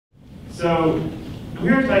So I'm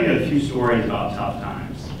here to tell you a few stories about tough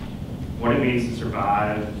times, what it means to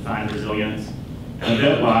survive, find resilience, and a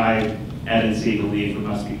bit why Ed and C believe we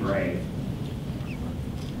must be brave.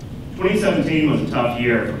 2017 was a tough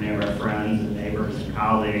year for many of our friends and neighbors and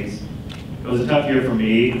colleagues. It was a tough year for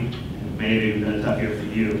me, and maybe even been a tough year for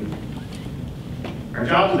you. Our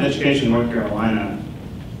jobs in education in North Carolina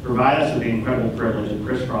provide us with the incredible privilege of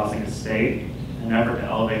crisscrossing a state in an effort to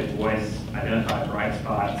elevate the voice, identify bright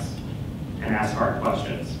spots, and ask hard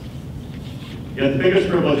questions. Yet the biggest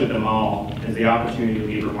privilege of them all is the opportunity to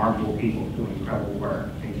lead remarkable people doing incredible work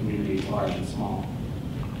in communities large and small.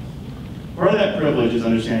 Part of that privilege is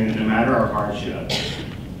understanding that no matter our hardship,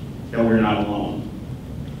 that we're not alone.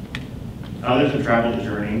 Others have traveled the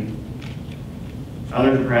journey.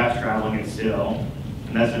 Others are perhaps traveling it still,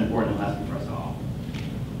 and that's an important lesson for us all.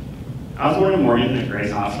 I was born in Morgan at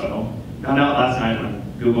Grace Hospital. Found out last night when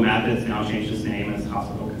Google Maps now changed its name as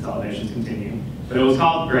hospital consolidations continue, but it was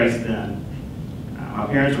called Grace then. My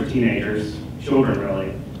parents were teenagers, children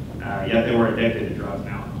really, yet they were addicted to drugs and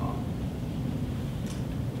alcohol.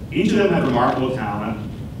 Each of them had remarkable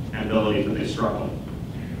talent and abilities, but they struggled.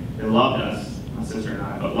 They loved us, my sister and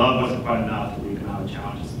I, but love wasn't quite enough to lead them out of the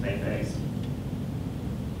challenges that they faced.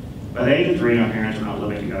 By the age of 3, my parents were not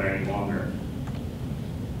living together any longer.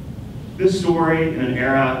 This story, in an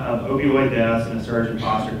era of opioid deaths and a surge in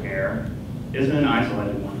foster care, isn't an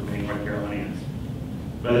isolated one for many North Carolinians.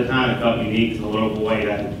 By the time it felt unique to the little boy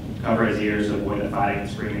that had to cover his ears to avoid the fighting and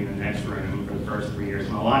screaming in the next room for the first 3 years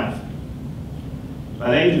of my life.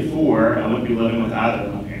 By the age of 4, I wouldn't be living with either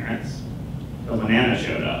of my parents because my Nana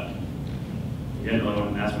showed up. We didn't really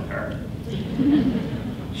want to mess with her.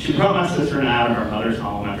 She brought my sister and I out of our mother's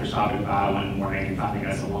home after stopping by one morning and finding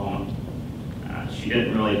us alone. She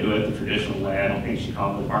didn't really do it the traditional way. I don't think she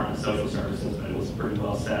called the Department of Social Services, but it was pretty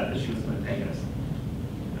well set that she was going to take us.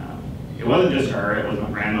 It wasn't just her, it was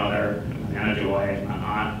my grandmother, my Nana Joy, my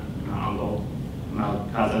aunt, my uncle, my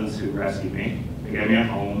cousins who rescued me. They gave me a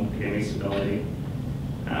home, they gave me stability.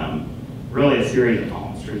 Really a series of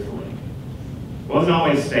homes, truthfully. It wasn't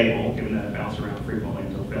always stable, given that I bounced around frequently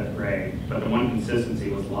until 5th grade, but the one consistency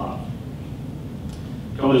was love.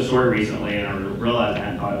 I told this story recently, and I realized I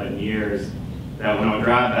hadn't thought of it in years, that when I would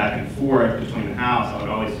drive back and forth between the house, I would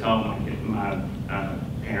always tell my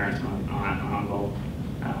parents, my aunt, my uncle,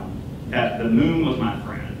 that the moon was my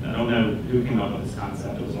friend. I don't know who came up with this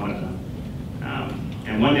concept, it was one of them.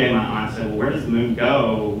 And one day my aunt said, well, where does the moon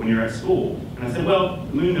go when you're at school? And I said, well,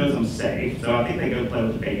 the moon knows I'm safe, so I think they go play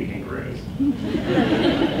with the baby kangaroos.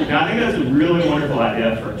 Now I think that's a really wonderful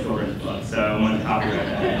idea for a children's book, so I'm going to copyright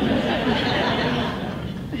that.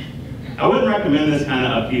 I wouldn't recommend this kind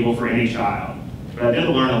of upheaval for any child, but I did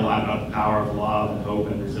learn a lot about the power of love and hope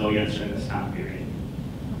and resilience during this time period.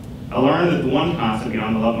 I learned that the one constant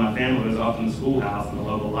beyond the love of my family was often the schoolhouse and the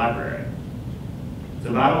local library. It's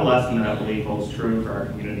a vital lesson that I believe holds true for our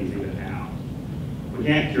communities even now. We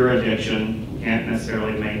can't cure addiction, we can't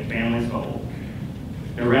necessarily make families whole.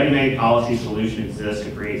 No ready-made policy solution exists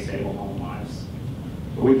to create stable home lives.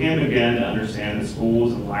 But we can begin to understand that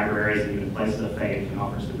schools and libraries and even places of faith can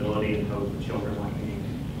offer stability and hope for children like me.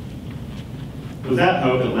 It was that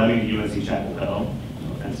hope that led me to UNC Chapel Hill,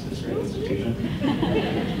 no offense to this great institution.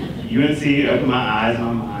 UNC opened my eyes and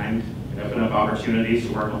my mind. It opened up opportunities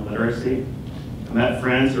to work on literacy. I met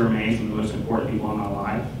friends who remain some of the most important people in my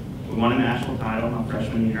life. We won a national title my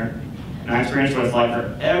freshman year, and I experienced what it's like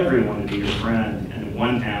for everyone to be your friend in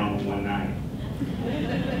one town in one night.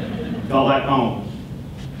 It felt like home.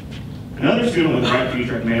 Another student with a bright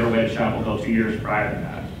future had made her way to Chapel Hill 2 years prior to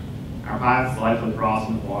that. Our paths likely crossed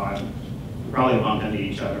in the quad. We probably bumped into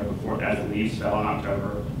each other before as the leaves fell in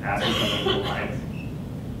October, past each other in the lights.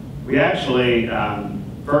 We actually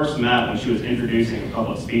first met when she was introducing a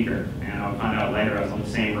public speaker, and I'll find out later I was on the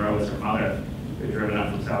same row as her mother, who had driven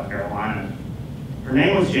up from South Carolina. Her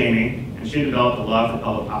name was Jamie, and she developed a love for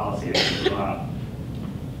public policy as she grew up.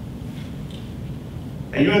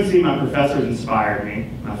 At UNC, my professors inspired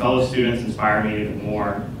me, my fellow students inspired me even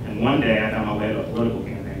more, and one day I found my way to a political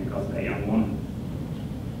campaign because of that young woman.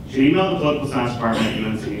 She emailed the political science department at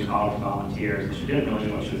UNC and called for volunteers, and she didn't really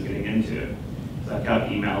know what she was getting into. So I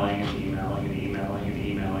kept emailing and emailing and emailing and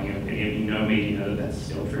emailing, and if you know me, you know that that's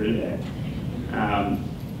still true today.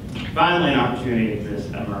 Finally, an opportunity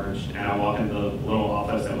emerged, and I walked into the little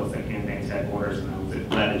office that was the campaign's headquarters, and I was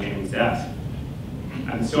led to Jamie's desk.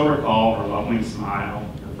 I can still recall her welcoming smile,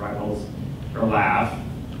 her freckles, her laugh.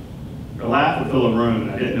 Her laugh would fill a room,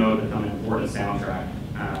 and I didn't know it would become an important soundtrack,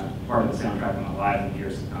 part of the soundtrack of my life in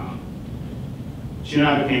years to come. She and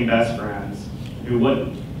I became best friends. Who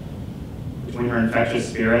wouldn't? Between her infectious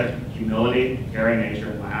spirit, humility, caring nature,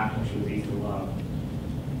 and laugh, which was easy to love.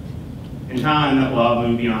 In time, that love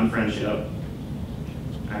moved beyond friendship.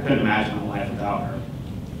 I couldn't imagine my life without her.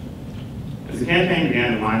 As the campaign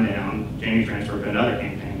began to wind down, Jamie transferred to another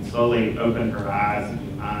campaign, slowly opened her eyes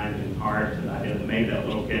and mind and heart to the idea that maybe that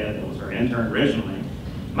little kid that was her intern originally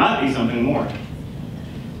might be something more.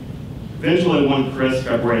 Eventually, one crisp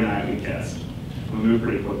February night, we kissed. We moved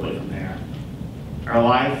pretty quickly from there. Our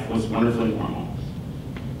life was wonderfully normal.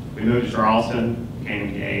 We moved to Charleston, became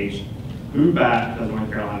engaged, moved back because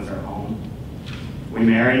North Carolina's our home. We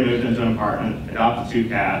married, moved into an apartment, adopted 2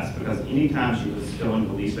 cats, because anytime she was feeling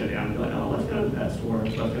the least bit down, we'd be like, oh, let's go to the pet store,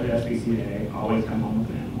 let's go to SPCA, always come home with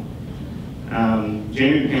an animal.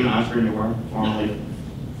 Jamie became an entrepreneur,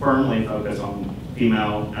 firmly focused on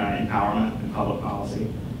female empowerment and public policy.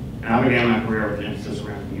 And I began my career with an emphasis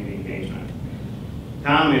around community engagement.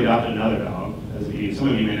 Tom, we adopted another dog. Some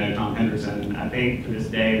of you may know Tom Henderson. I think to this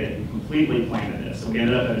day that he completely planted this. So we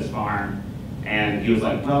ended up at his farm, and he was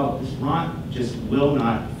like, well, this runt just will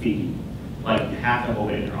not feed. Like, you have to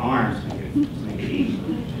hold it in your arms to make it eat.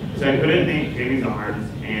 So I put it in Jamie's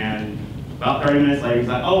arms, and about 30 minutes later, he's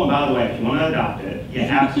like, oh, and by the way, if you want to adopt it, you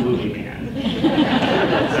absolutely can.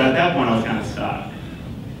 So at that point, I was kind of stuck.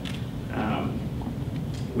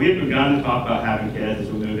 We had begun to talk about having kids as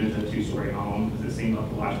we moved into a 2-story home, because it seemed like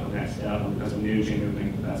the logical next step, and because we knew Jamie would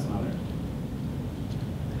make the best mother.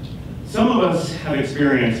 Some of us have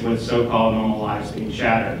experience with so-called normal lives being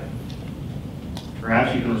shattered.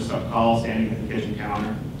 Perhaps you can recall standing at the kitchen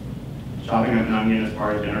counter, chopping up an onion as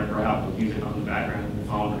part of dinner, perhaps with music on the background and your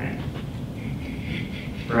phone rang.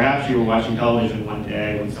 Perhaps you were watching television one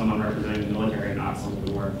day when someone representing the military knocks on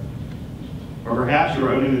the door. Or perhaps you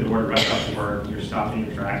were opening the door to rush off to work and you're stopped in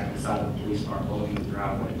your tracks at the side of the police car pulling in the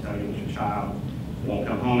driveway to tell you that your child won't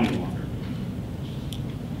come home any longer.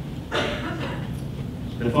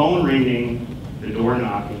 The phone ringing, the door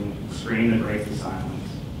knocking, the scream that breaks the silence.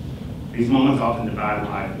 These moments often divide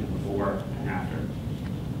life before and after.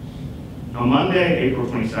 On Monday, April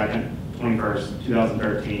 22nd, 21st,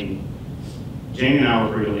 2013, Jamie and I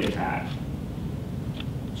were brutally attacked.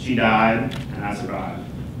 She died, and I survived.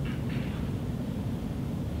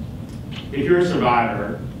 If you're a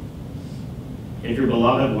survivor, if your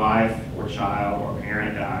beloved wife or child or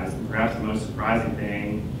parent dies, then perhaps the most surprising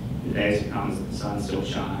thing in the days to come is that the sun still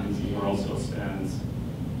shines and the world still spins,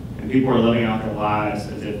 and people are living out their lives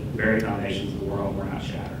as if the very foundations of the world were not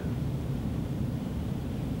shattered.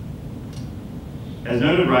 As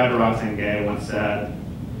noted writer Roxane Gay once said,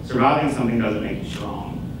 surviving something doesn't make you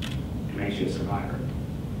strong, it makes you a survivor.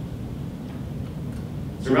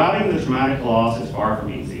 Surviving the traumatic loss is far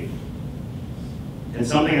from easy. It's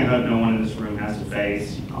something I hope no one in this room has to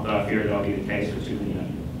face, although I fear that'll be the case for too many of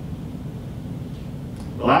you.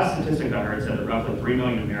 The last statistic I heard said that roughly 3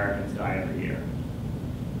 million Americans die every year,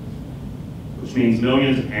 which means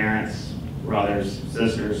millions of parents, brothers,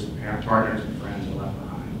 sisters, partners, and friends are left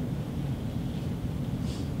behind.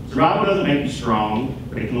 Survival doesn't make you strong,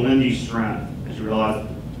 but it can lend you strength as you realize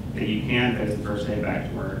that you can face the first day back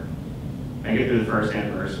to work, make it through the first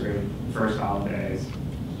anniversary, the first holidays,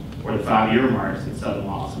 or the 5-year marks at sudden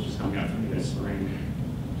loss, which is coming up for me this spring.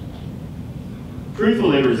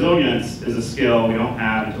 Truthfully, resilience is a skill we don't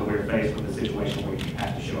have until we're faced with a situation where we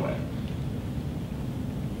have to show it.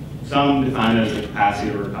 Some define it as the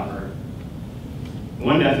capacity to recover.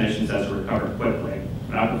 One definition says to recover quickly,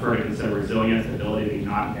 but I prefer to consider resilience the ability to be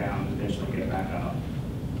knocked down and eventually get back up,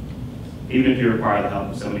 even if you require the help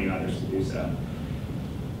of so many others to do so.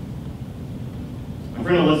 My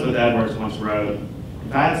friend Elizabeth Edwards once wrote,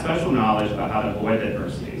 if I had special knowledge about how to avoid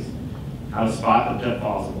adversities, how to spot the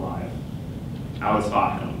pitfalls of life, I would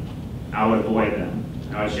spot them, I would avoid them,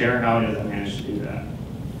 and I would share how it is I managed to do that.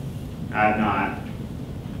 I have not.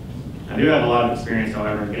 I do have a lot of experience,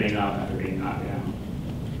 however, in getting up after being knocked down.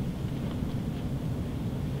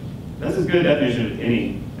 That's as good a definition of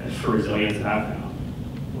any for resilience that I've found.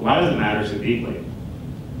 Why does it matter so deeply?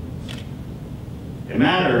 It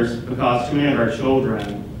matters because too many of our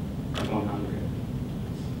children are going hungry.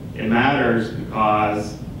 It matters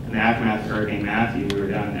because in the aftermath of Hurricane Matthew, we were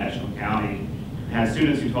down in Edgecombe County and had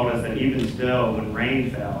students who told us that even still, when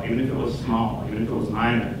rain fell, even if it was small, even if it was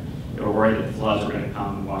minor, they were worried that the floods were going to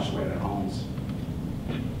come and wash away their homes.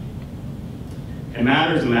 It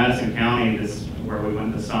matters in Madison County, where we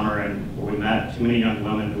went this summer and where we met too many young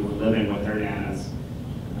women who were living with their nanas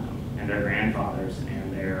and their grandfathers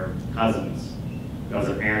and their cousins because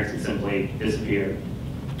their parents had simply disappeared.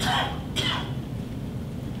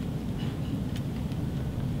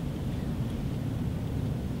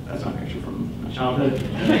 That's my picture from my childhood.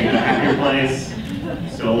 In a happier place,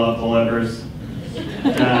 still love pullovers.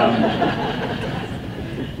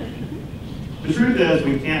 The truth is,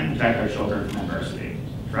 we can't protect our children from adversity,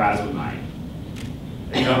 try as we might.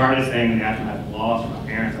 I think the hardest thing in the aftermath of loss from my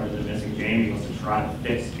parents other than missing Jamie was to try to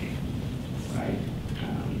fix me, right?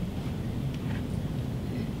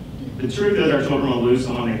 The truth is, our children will lose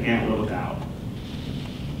someone they can't live without.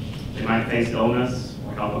 They might face illness,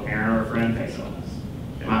 or help a parent or a friend face illness.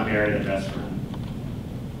 They might bury their best friend.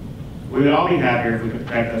 We would all be happier if we could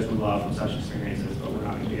protect those we love from such experiences, but we're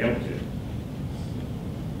not going to be able to.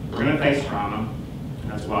 We're going to face trauma,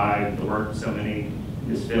 and that's why the work of so many in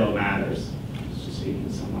this field matters. Just speaking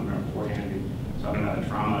to someone beforehand, talking about a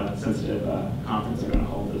trauma-sensitive conference they're going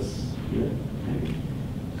to hold this year, maybe.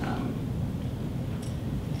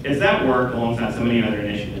 It's that work, alongside so many other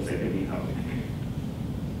initiatives, that give me hope.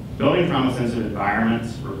 Building trauma-sensitive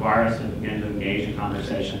environments require us to begin to engage in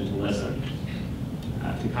conversation, to listen,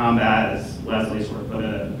 to combat, as Leslie sort of put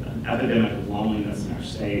it, an epidemic of loneliness in our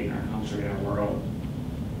state, in our country, in our world.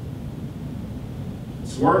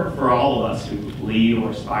 It's work for all of us who lead or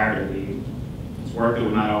aspire to lead. It's work that we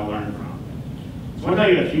might all learn from. So I want to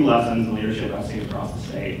tell you a few lessons in leadership I've seen across the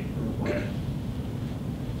state real quick.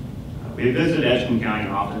 We have visited Edgecombe County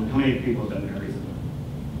often. How many people have been there recently?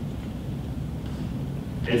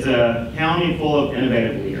 It's a county full of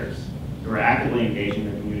innovative leaders who are actively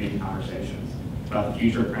engaging their community in conversations about the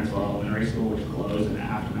future of Princeville Elementary School, which closed in the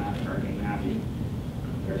aftermath of Hurricane Matthew.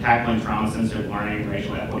 They're tackling trauma-sensitive learning and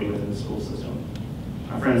racial equity within the school system.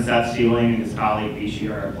 My friend Seth Steeling and his colleague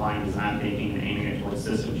Bishi are applying design thinking and aiming it towards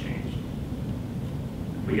system change.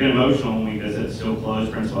 We get emotional when we visit still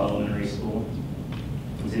closed Princeville Elementary School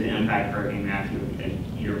and see the impact of Hurricane Matthew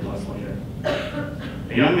a year plus later.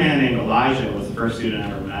 A young man named Elijah was the first student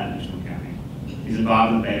I ever met in Edgecombe County. He's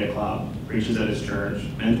involved in the Beta Club, preaches at his church,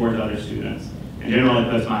 mentors other students, and generally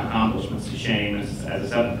puts my accomplishments to shame as a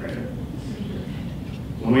seventh grader.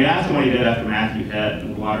 When we asked him what he did after Matthew hit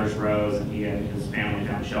and the waters rose and he and his family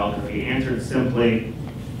found shelter, he answered simply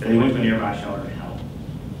that he went to a nearby shelter to help.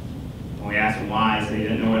 When we asked him why, he said he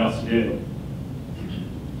didn't know what else to do.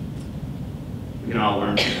 We can all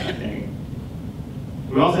learn from that, I think.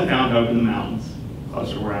 We also found hope in the mountains,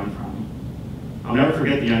 closer to where I'm from. I'll never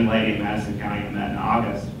forget the young lady in Madison County I met in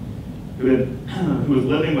August who was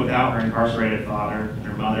living without her incarcerated father and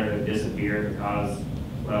her mother had disappeared because,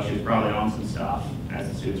 well, she was probably on some stuff, as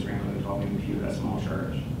the student's grandmother told me in the pew at a small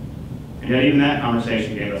church. And yet even that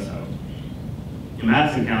conversation gave us hope. In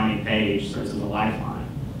Madison County, Paige serves as a lifeline,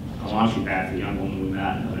 a launching pad for the young woman we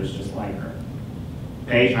met and others just like her.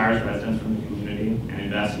 Paige hires residents from the community and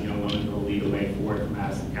invests in young women who will lead the way forward for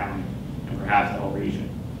Madison County and perhaps the whole region.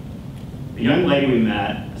 The young lady we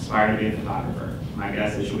met aspired to be a photographer. My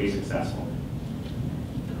guess is she'll be successful.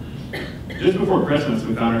 Just before Christmas,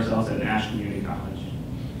 we found ourselves at Nash Community College.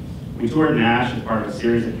 We toured Nash as part of a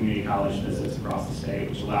series of community college visits across the state,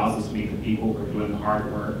 which allows us to meet the people who are doing the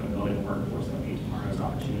hard work of building a workforce that meets tomorrow's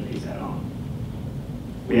opportunities head on.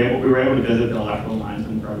 We were able to visit the electrical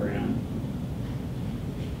linesman program.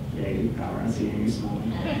 Yay, power, I see Amy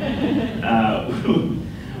smiling.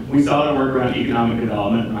 We saw their work around economic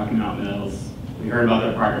development in Rocky Mount Mills. We heard about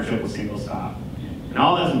their partnership with Single Stop. And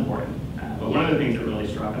all that's important. But one of the things that really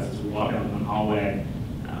struck us as we walked down the hallway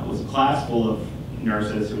was a class full of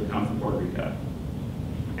nurses who had come from Puerto Rico.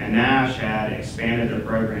 And Nash had expanded their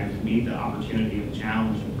program to meet the opportunity and the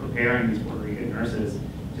challenge of preparing these Puerto Rican nurses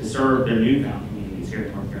to serve their newfound communities here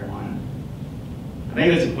in North Carolina. I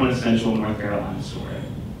think it's a quintessential North Carolina story.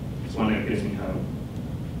 It's one that gives me hope.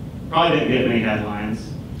 Probably didn't get many headlines,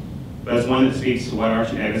 but it's one that speaks to what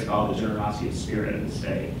Archie Davis called the generosity of spirit in the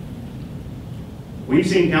state. We've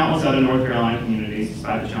seen countless other North Carolina communities,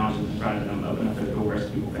 despite the challenges in front of them, open up their doors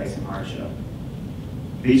to people facing hardship.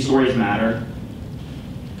 These stories matter,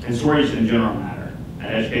 and stories in general matter.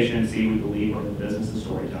 At Education NC, we believe we're in the business of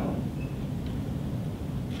storytelling.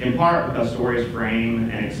 In part because stories frame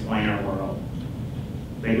and explain our world.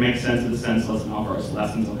 They make sense of the senseless and offer us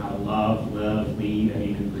lessons on how to love, live, lead, and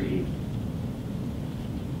even breathe.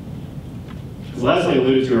 As Leslie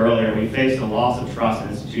alluded to earlier, we faced a loss of trust in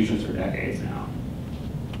institutions for decades now.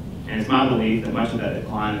 And it's my belief that much of that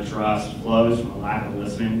decline of trust flows from a lack of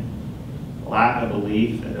listening, a lack of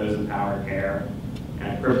belief that those in power care,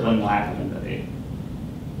 and a crippling lack of empathy.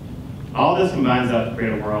 All this combines up to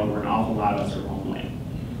create a world where an awful lot of us are lonely,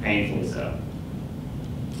 painfully so.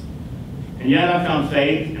 And yet I've found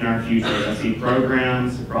faith in our future as I see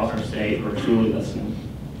programs across our state who are truly listening.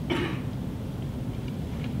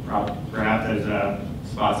 Perhaps those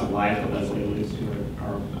spots of life that Leslie alludes to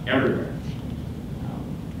are everywhere.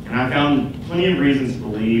 And I found plenty of reasons to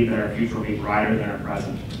believe that our future will be brighter than our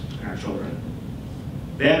present and our children.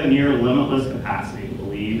 They have a near limitless capacity to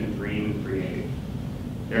believe and dream and create.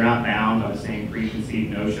 They're not bound by the same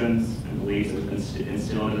preconceived notions and beliefs that have been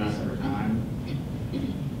instilled in us over time.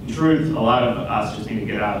 In truth, a lot of us just need to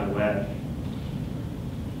get out of their way.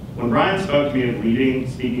 When Brian spoke to me of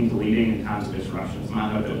speaking to leading in times of disruption, it's my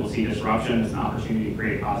hope that we'll see disruption as an opportunity to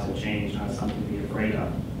create positive change, not as something to be afraid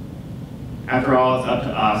of. After all, it's up to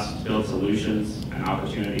us to build solutions and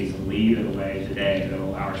opportunities and lead in a way today that will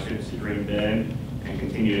allow our students to dream big and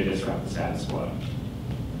continue to disrupt the status quo.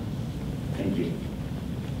 Thank you.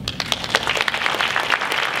 Did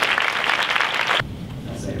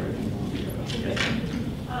I say everything I want to do? Yes.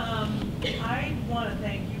 I want to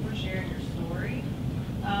thank you for sharing your story,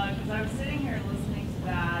 because I was sitting here listening to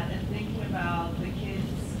that and thinking about the kids.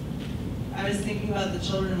 I was thinking about the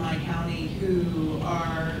children in my county who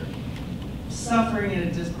are suffering at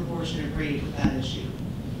a disproportionate rate with that issue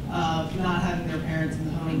of not having their parents in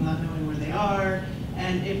the home, not knowing where they are,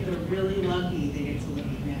 and if they're really lucky, they get to live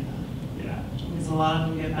with grandma. Yeah. Because a lot of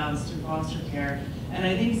them get bounced through foster care. And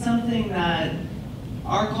I think something that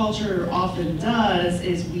our culture often does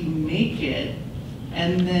is we make it,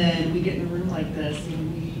 and then we get in a room like this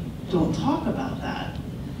and we don't talk about that.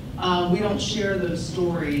 We don't share those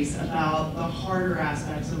stories about the harder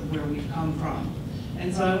aspects of where we've come from.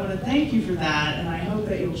 And so I want to thank you for that, and I hope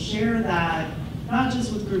that you'll share that, not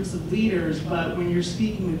just with groups of leaders, but when you're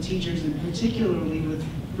speaking with teachers, and particularly with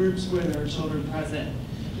groups where there are children present.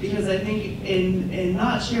 Because I think in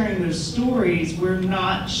not sharing those stories, we're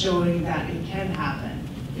not showing that it can happen.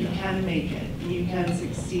 You can make it, and you can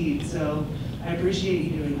succeed. So I appreciate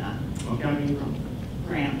you doing that. What county are you from?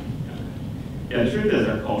 Graham. Yeah, the truth is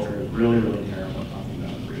our culture is really, really terrible at talking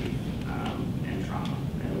about grief and trauma,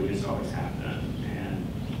 and we just always have been.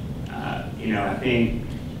 And, you know, I think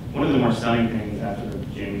one of the more stunning things after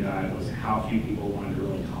Jamie died was how few people wanted to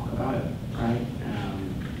really talk about it, right?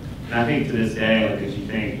 And I think to this day, like as you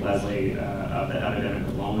think, Leslie, of the epidemic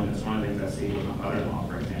of loneliness, one of the things I see with my mother-in-law,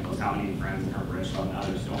 for example, is how many friends in her bridge club and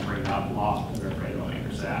others don't bring up loss because they're afraid it'll make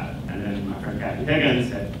her sad. And then my friend Kathy Higgins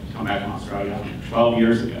had come back from Australia 12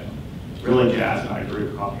 years ago, really jazzed by a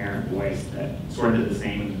group called Parent Voice that sort of did the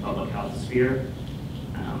same in the public health sphere.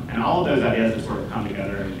 And all of those ideas have sort of come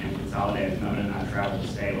together and consolidated. Mona and I traveled the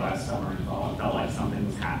state last summer and fall and felt like something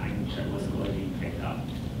was happening that wasn't really being picked up.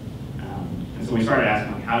 And so we started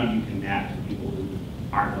asking, like, how do you connect with people who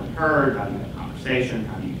aren't really heard? How do you have a conversation?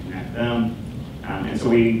 How do you connect them? And so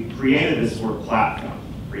we created this sort of platform,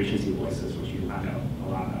 Regency Voices, which you find out a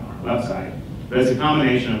lot about on our website. But it's a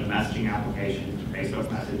combination of messaging applications,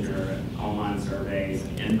 Facebook Messenger, and online surveys,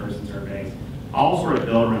 and in-person surveys, all sort of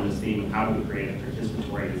build around this theme of how do we create a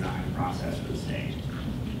participatory design process for the state.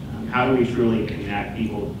 How do we truly connect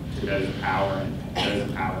people to those of power and those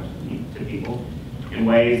of power to people in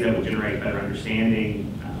ways that will generate better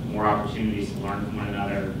understanding, more opportunities to learn from one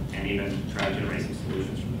another, and even try to generate some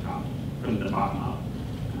solutions from the bottom up,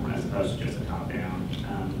 as opposed to just the top down.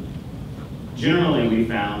 Generally, we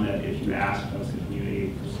found that if you ask folks in the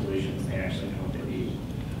community for solutions, they actually know what they need.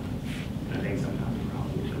 And I think sometimes we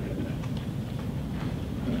probably forget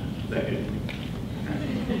that. Is that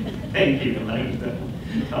good? Thank you for letting me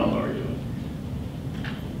tell what we're doing.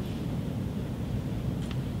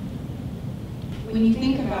 When you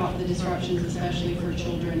think about the disruptions, especially for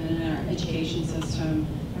children in our education system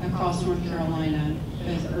across North Carolina,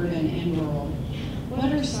 both urban and rural,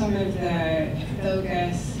 what are some of the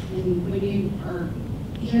focus, and when you are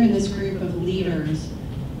hearing this group of leaders,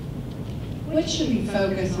 what should we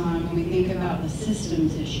focus on when we think about the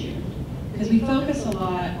systems issue? Because we focus a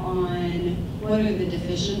lot on what are the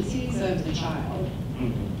deficiencies of the child.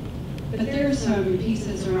 But there are some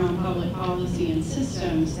pieces around public policy and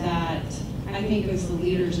systems that I think as the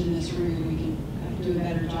leaders in this room, we can do a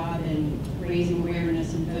better job in raising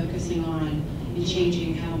awareness and focusing on and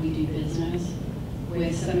changing how we do business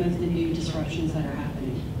with some of the new disruptions that are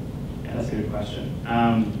happening. Yeah, that's a good question.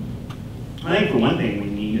 I think for one thing, we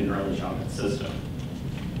need an early childhood system.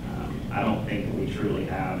 I don't think that we truly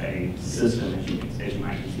have a system as you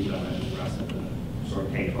might conceive of it as the rest of the sort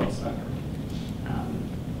of K-12 spectrum.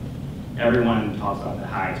 Everyone talks about the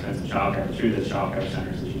high expensive child care. The truth is child care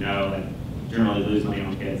centers, as you know, that generally lose money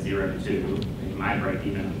on kids 0 to 2. They might break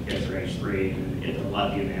even when the kids are age 3, and if they're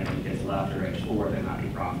lucky and they have any kids left or age 4, they might be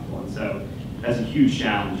profitable. And so that's a huge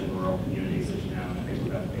challenge in rural communities, as you know, and I think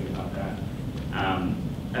we've got to think about that.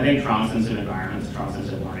 I think trauma-sensitive environments,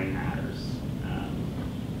 trauma-sensitive learning matters.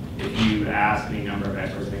 If you ask any number of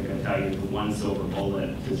experts, they're going to tell you the one silver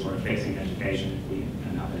bullet to sort of fixing education,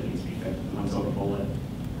 and not that it needs to be fixed, one silver bullet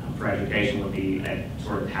for education would be at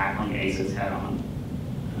sort of tackling ACEs head-on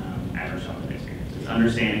at our childhood experiences.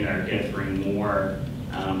 Understanding that our kids bring more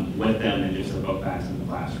with them than just the book bags in the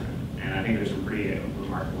classroom. And I think there's some pretty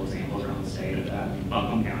remarkable examples around the state of that. I mean,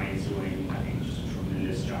 Buncombe County is doing, I think, just a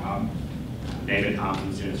tremendous job. David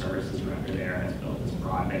Thompson, Student Services Director there, has built this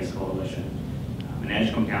broad-based coalition. And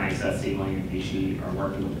Edgecombe County, Seth Sealing and Vichy are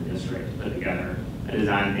working with the district to put together a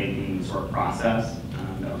design thinking sort of process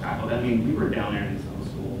that will tackle that. I mean, we were down there in this middle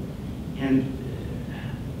school, and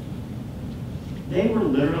they were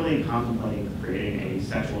literally contemplating creating a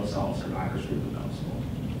sexual assault survivors group in middle school.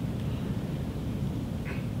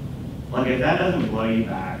 Like, if that doesn't blow you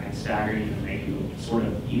back and stagger you and make you sort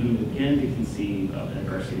of even begin to conceive of the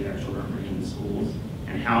diversity that our children bring into schools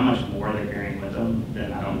and how much more they're carrying with them,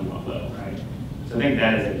 then I don't know what will, right? So I think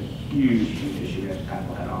that is a huge, huge issue we have to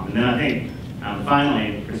tackle head on. And then I think,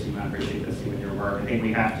 finally, Christy, I appreciate this with your work. I think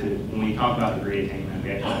we have to, when we talk about degree attainment, we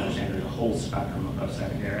have to understand there's a whole spectrum of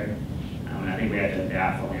post-secondary. And I think we have to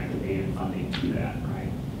adapt philanthropy and funding to that,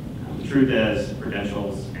 right? The truth is,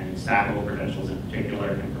 credentials and stackable credentials in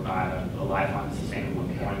particular can provide a lifeline sustainable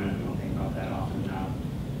employment. We don't think about that often enough.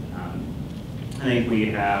 I think we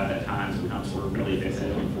have at times become sort of really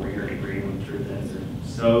fixated on a 4-year degree when the truth is there's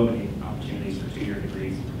so many opportunities for 2-year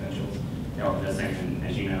degrees and credentials that are missing. And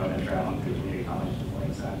as you know, I've been traveling through community colleges and really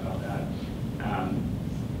excited about that.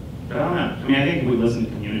 But I don't know. I mean, I think if we listen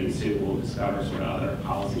to communities too, we'll discover sort of other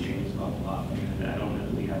policy changes bubble up. I mean, I don't know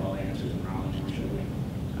that we have all the answers in knowledge, or should we?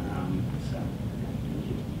 So, thank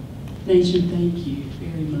you. Nation, thank you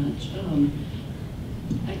very much.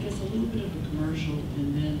 I guess a little bit of a commercial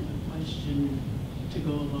and then a question to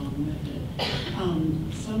go along with it.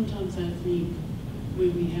 Sometimes I think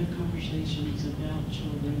when we have conversations about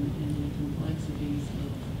children and the complexities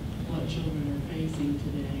of what children are facing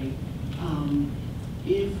today,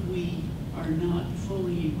 if we are not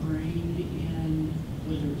fully ingrained in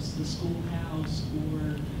whether it's the schoolhouse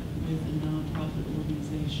or with a nonprofit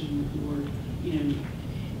organization, or, you know,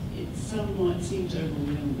 it somewhat seems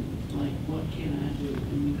overwhelming, like what can I do,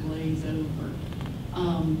 and we glaze over.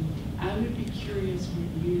 I would be curious when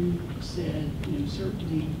you said, you know,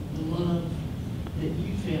 certainly the love that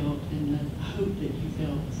you felt and the hope that you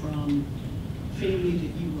felt from family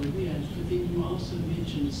that you were with, but then you also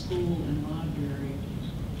mentioned school and library.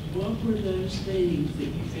 What were those things that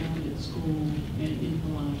you found at school and in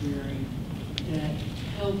the library that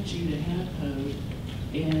helped you to have hope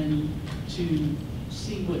and to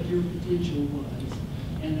see what your potential was?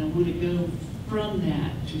 And I want to go from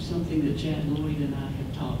that to something that Chad Lloyd and I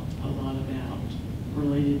have talked a lot about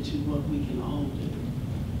related to what we can all do.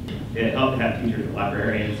 It helped to have teachers and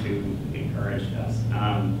librarians who encouraged us.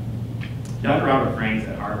 Dr. Robert Franks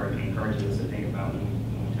at Harvard encourages us to think about when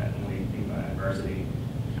we think about adversity.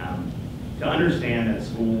 To understand that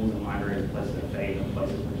schools and libraries are places of faith and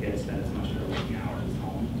places where kids spend as much of their working hours as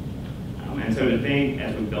home. And so to think,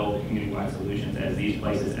 as we build community-wide solutions, as these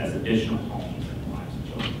places as additional homes in the lives of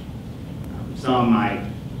children. Some might,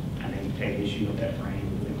 I think, take issue with that frame,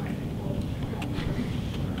 because they might think, well,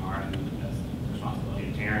 children are, and that's the responsibility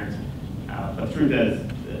of parents. But the truth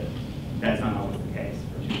is, that's not always the case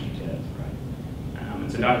for teaching kids, right?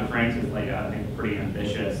 And so Dr. Franks has laid out, I think, a pretty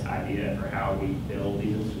ambitious idea for how we build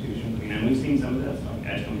these institutions. I mean, and we've seen some of this, like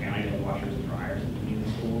Edgecombe County, they have washers and dryers in the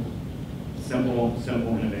school.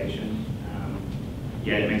 Simple innovation.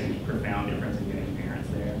 Yet it makes a profound difference in getting parents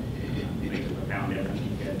there. It makes a profound difference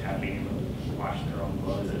in kids being able to wash their own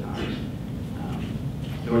clothes at times.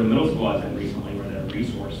 There was a middle school I was in recently where the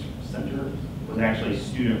resource center was actually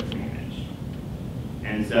student managed.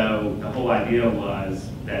 And so the whole idea was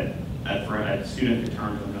that for a student to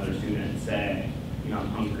turn to another student and say, you know, I'm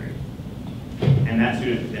hungry. And that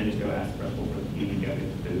student could then just go ask the principal for the evening, go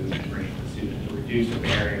get the food and bring it to the student to reduce the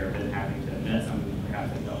barrier of then having to admit something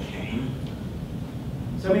perhaps they felt shame.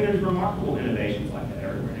 So I mean, there's remarkable innovations like that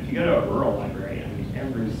everywhere. And if you go to a rural library, I mean,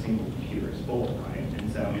 every single computer is full, right?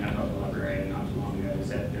 And so I mean, I talked to a librarian not too long ago who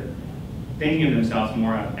said they're thinking of themselves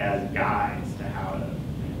more as guides to how to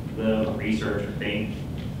live or research or think,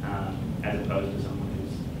 as opposed to someone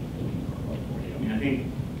who's looking for a book for you. I mean, I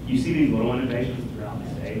think you see these little innovations throughout the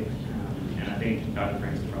state, and I think Dr.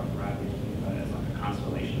 Franks is probably right when you think about it as like a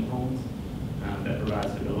constellation of homes that provide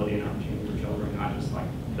stability and opportunity for children, not just like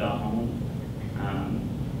the home.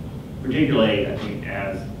 Particularly, I think,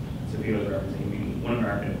 as Sophia was referencing, I mean, one of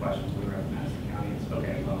our big questions when we were up in Madison County is,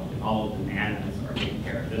 okay, well, if all of the nanas are taking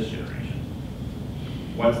care of this generation,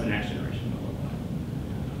 what's the next generation going to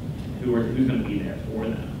look like? Who's going to be there for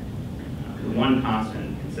them? The one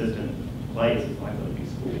constant, consistent place is likely to be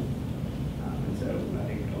school. And so I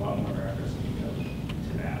think a lot more of our efforts need to go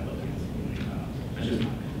to that, looking at the community. That's just my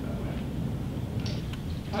opinion, by the way.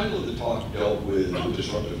 The title of the talk dealt with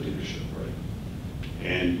disruptive leadership, right?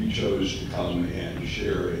 and you chose to come and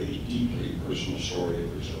share a deeply personal story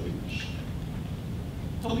of resilience.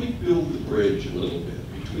 Help me build the bridge a little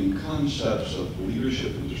bit between concepts of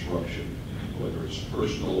leadership and disruption, whether it's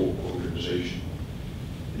personal or organizational,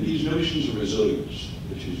 and these notions of resilience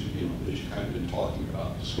that you've kind of been talking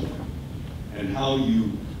about this morning, and how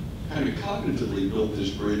you kind of cognitively built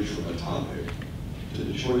this bridge from a topic to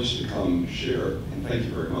the choice to come share. And thank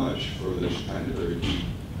you very much for this kind of very deep,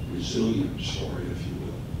 resilient story, if you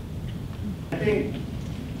will. I think,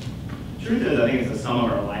 truth is, I think it's the sum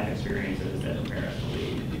of our life experiences that prepare us to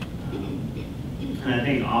lead. And I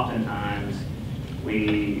think oftentimes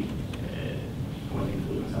we, I wouldn't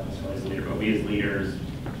include myself necessarily as a leader, but we as leaders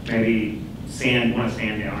maybe want to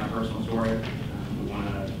stand down our personal story. We want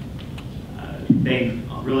to think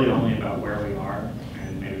really only about where we are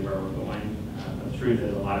and maybe where we're going. But the truth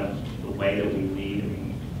is, a lot of the way that we lead, I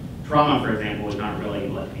mean, trauma, for example, is not really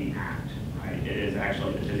let me act, right? It is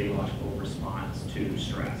actually the physiological response to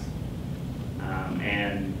stress.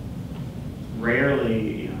 And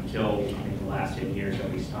rarely, until I think the last 10 years,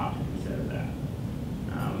 have we stopped to consider that.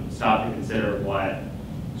 Stop to consider what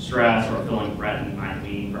stress or feeling threatened might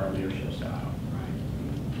mean for our leadership style,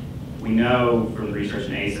 right? We know from the research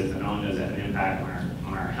in ACEs that not only does it have an impact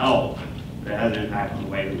on our health, but it has an impact on the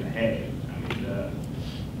way we behave. I mean,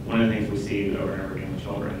 one of the things we see over and over again with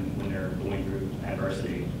children when they're going through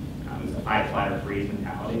adversity is the fight, flight, or freeze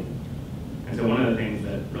mentality. And so one of the things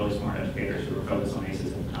that really smart educators who are focused on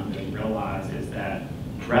ACEs have come to realize is that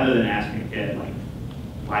rather than asking a kid, like,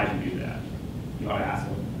 why did you do that? You ought to ask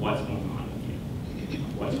them, what's going on with you?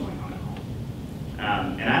 What's going on at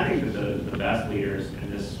home? And I think that the best leaders in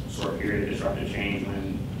this sort of period of disruptive change,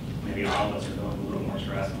 when maybe all of us are feeling a little more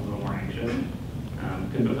stressed and a little more anxious,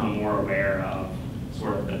 could become more aware of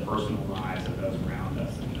sort of the personal lives of those around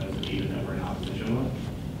us and those even that we're in opposition with.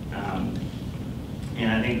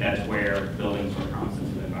 And I think that's where building sort of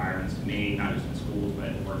trauma-sensitive environments, to me, not just in schools, but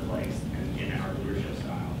in the workplace and in our leadership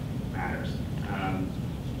style, matters.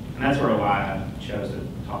 And that's sort of why I chose to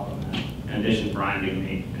talk on that. In addition, Brian gave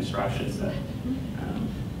me instructions that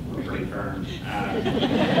were pretty firm.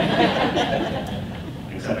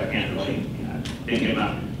 Except I can't really, didn't get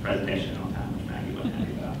my presentation on time, which Maggie wasn't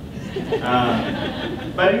happy about.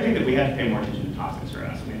 But I do think that we have to pay more attention to toxic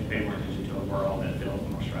stress. We have to pay more attention to a world that feels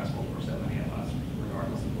more stressful for so many of us,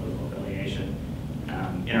 regardless of political affiliation,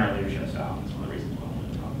 in our leadership style. That's one of the reasons why I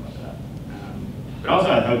wanted to talk about that. But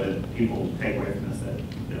also, I hope that people take away from this that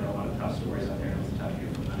there are a lot of tough stories out there. It was a tough year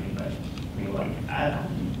for money, but I mean, like,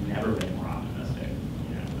 I've never been more optimistic,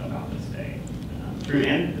 about this day. True,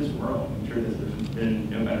 and this world. I'm sure there's been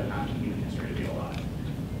no better time in human history to be alive.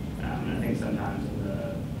 And I think sometimes in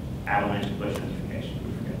the avalanche of push notification,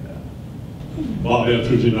 we forget that. Bob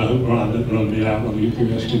Etheridge, and I hope Brian didn't run me out when you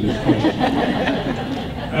were asking this question.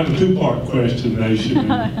 I have a two-part question, Nation.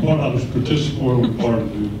 Part I was participating in part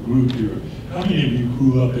of the group here. How many of you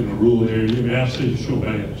grew up in a rural area? May I see show of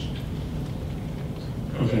hands?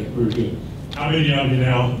 Okay, very good. How many of you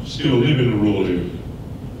now still live in a rural area?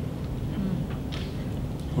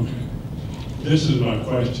 Okay. This is my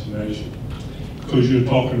question, Nation, because you're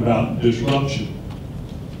talking about disruption.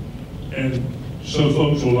 And so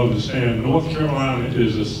folks will understand, North Carolina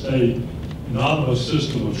is a state, not of a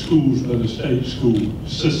system of schools, but a state school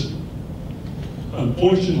system.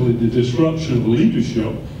 Unfortunately, the disruption of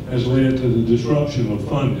leadership has led to the disruption of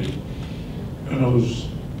funding. And I was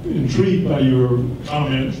intrigued by your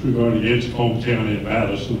comments regarding Edgecombe County and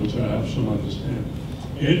Madison, which I have some understanding.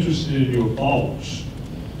 Interested in your thoughts,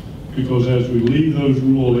 because as we leave those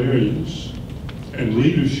rural areas and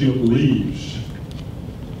leadership leaves,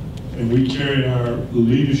 and we carry our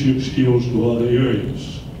leadership skills to other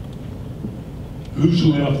areas, who's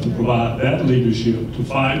left to provide that leadership to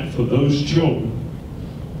fight for those children?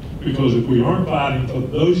 Because if we aren't fighting for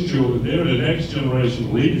those children, they're the next generation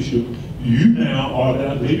of leadership. You now are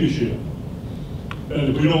that leadership. And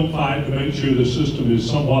if we don't fight to make sure the system is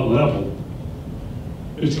somewhat level,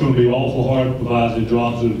 it's going to be awful hard to provide the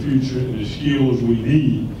jobs of the future and the skills we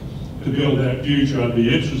need to build that future. I'd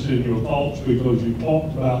be interested in your thoughts, because you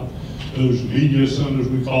talked about those media centers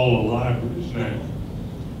we call the libraries now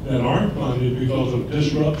that aren't funded because of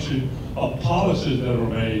disruption of policies that are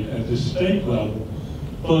made at the state level,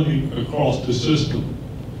 funding across the system.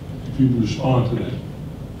 If you would respond to that.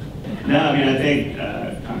 No, I mean, I think,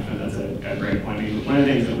 Congressman, that's a great point. I mean, one of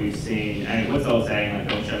the things that we've seen, I mean, what's the old saying, like,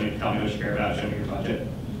 don't tell me what you care about, show me your budget.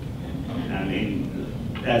 I mean,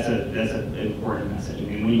 that's an important message. I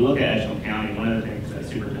mean, when you look at Edgecombe County, one of the things that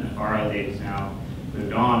Superintendent Farrow, who's now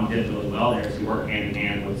moved on, did really well there is he worked hand in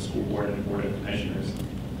hand with the school board and the board of commissioners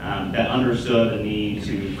that understood the need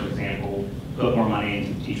to, for example, put more money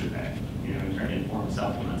into the teacher pay, you know, in form of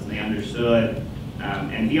supplements, and they understood.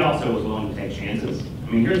 And he also was willing to take chances.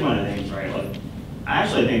 I mean, here's one of the things, right? Like, I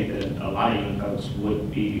actually think that a lot of young folks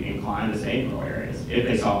would be inclined to stay in rural areas if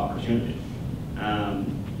they saw opportunity.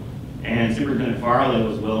 And Superintendent Farley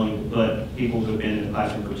was willing to put people who have been in the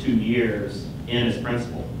classroom for 2 years in as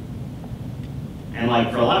principal. And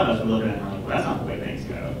like, for a lot of us, we look at it and we're like, well, that's not the way things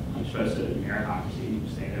go. I'm supposed to meritocracy, you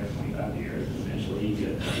stay there for 25 years, and eventually you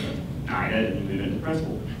get knighted and you move into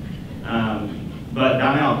principal. But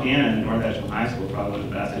Donnell Cannon at North Edgecombe High School is probably one of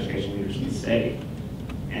the best education leaders in the state.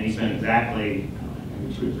 And he spent exactly,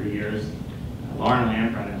 maybe 2 or 3 years. Lauren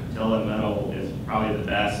Lampron at Patillo Middle is probably the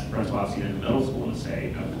best principal I've seen in middle school in the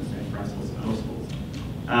state, of the state principals in middle schools.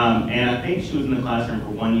 And I think she was in the classroom for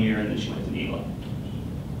 1 year and then she went to NELA.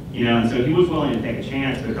 You know, and so he was willing to take a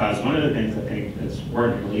chance, because one of the things I think that's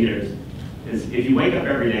working for leaders is if you wake up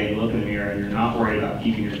every day and look in the mirror and you're not worried about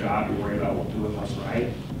keeping your job, you're worried about doing what's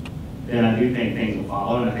right, then I do think things will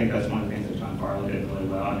follow. And I think that's one of the things that John Farley did really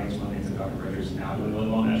well. I think it's one of the things that Dr. Bridgers is now doing really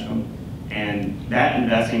well in Edgecombe. And that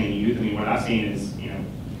investing in youth, I mean, what I've seen is, you know,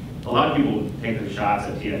 a lot of people take their shots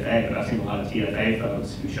at TFA, but I've seen a lot of TFA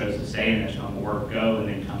folks who chose to stay in Edgecombe, work, go, and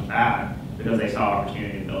then come back because they saw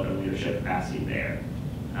opportunity to build their leadership capacity there.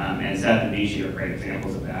 And Seth and Vichy are great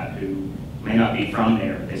examples of that, who may not be from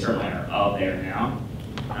there, but they certainly are of there now.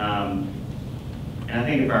 And I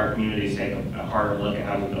think if our communities take a harder look at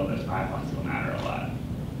how we build those pipelines, it'll matter a lot.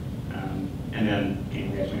 And then, you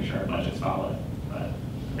know, we have to make sure our budgets follow, but I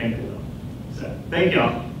think they will. So, thank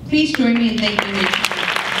y'all. Please join me in thanking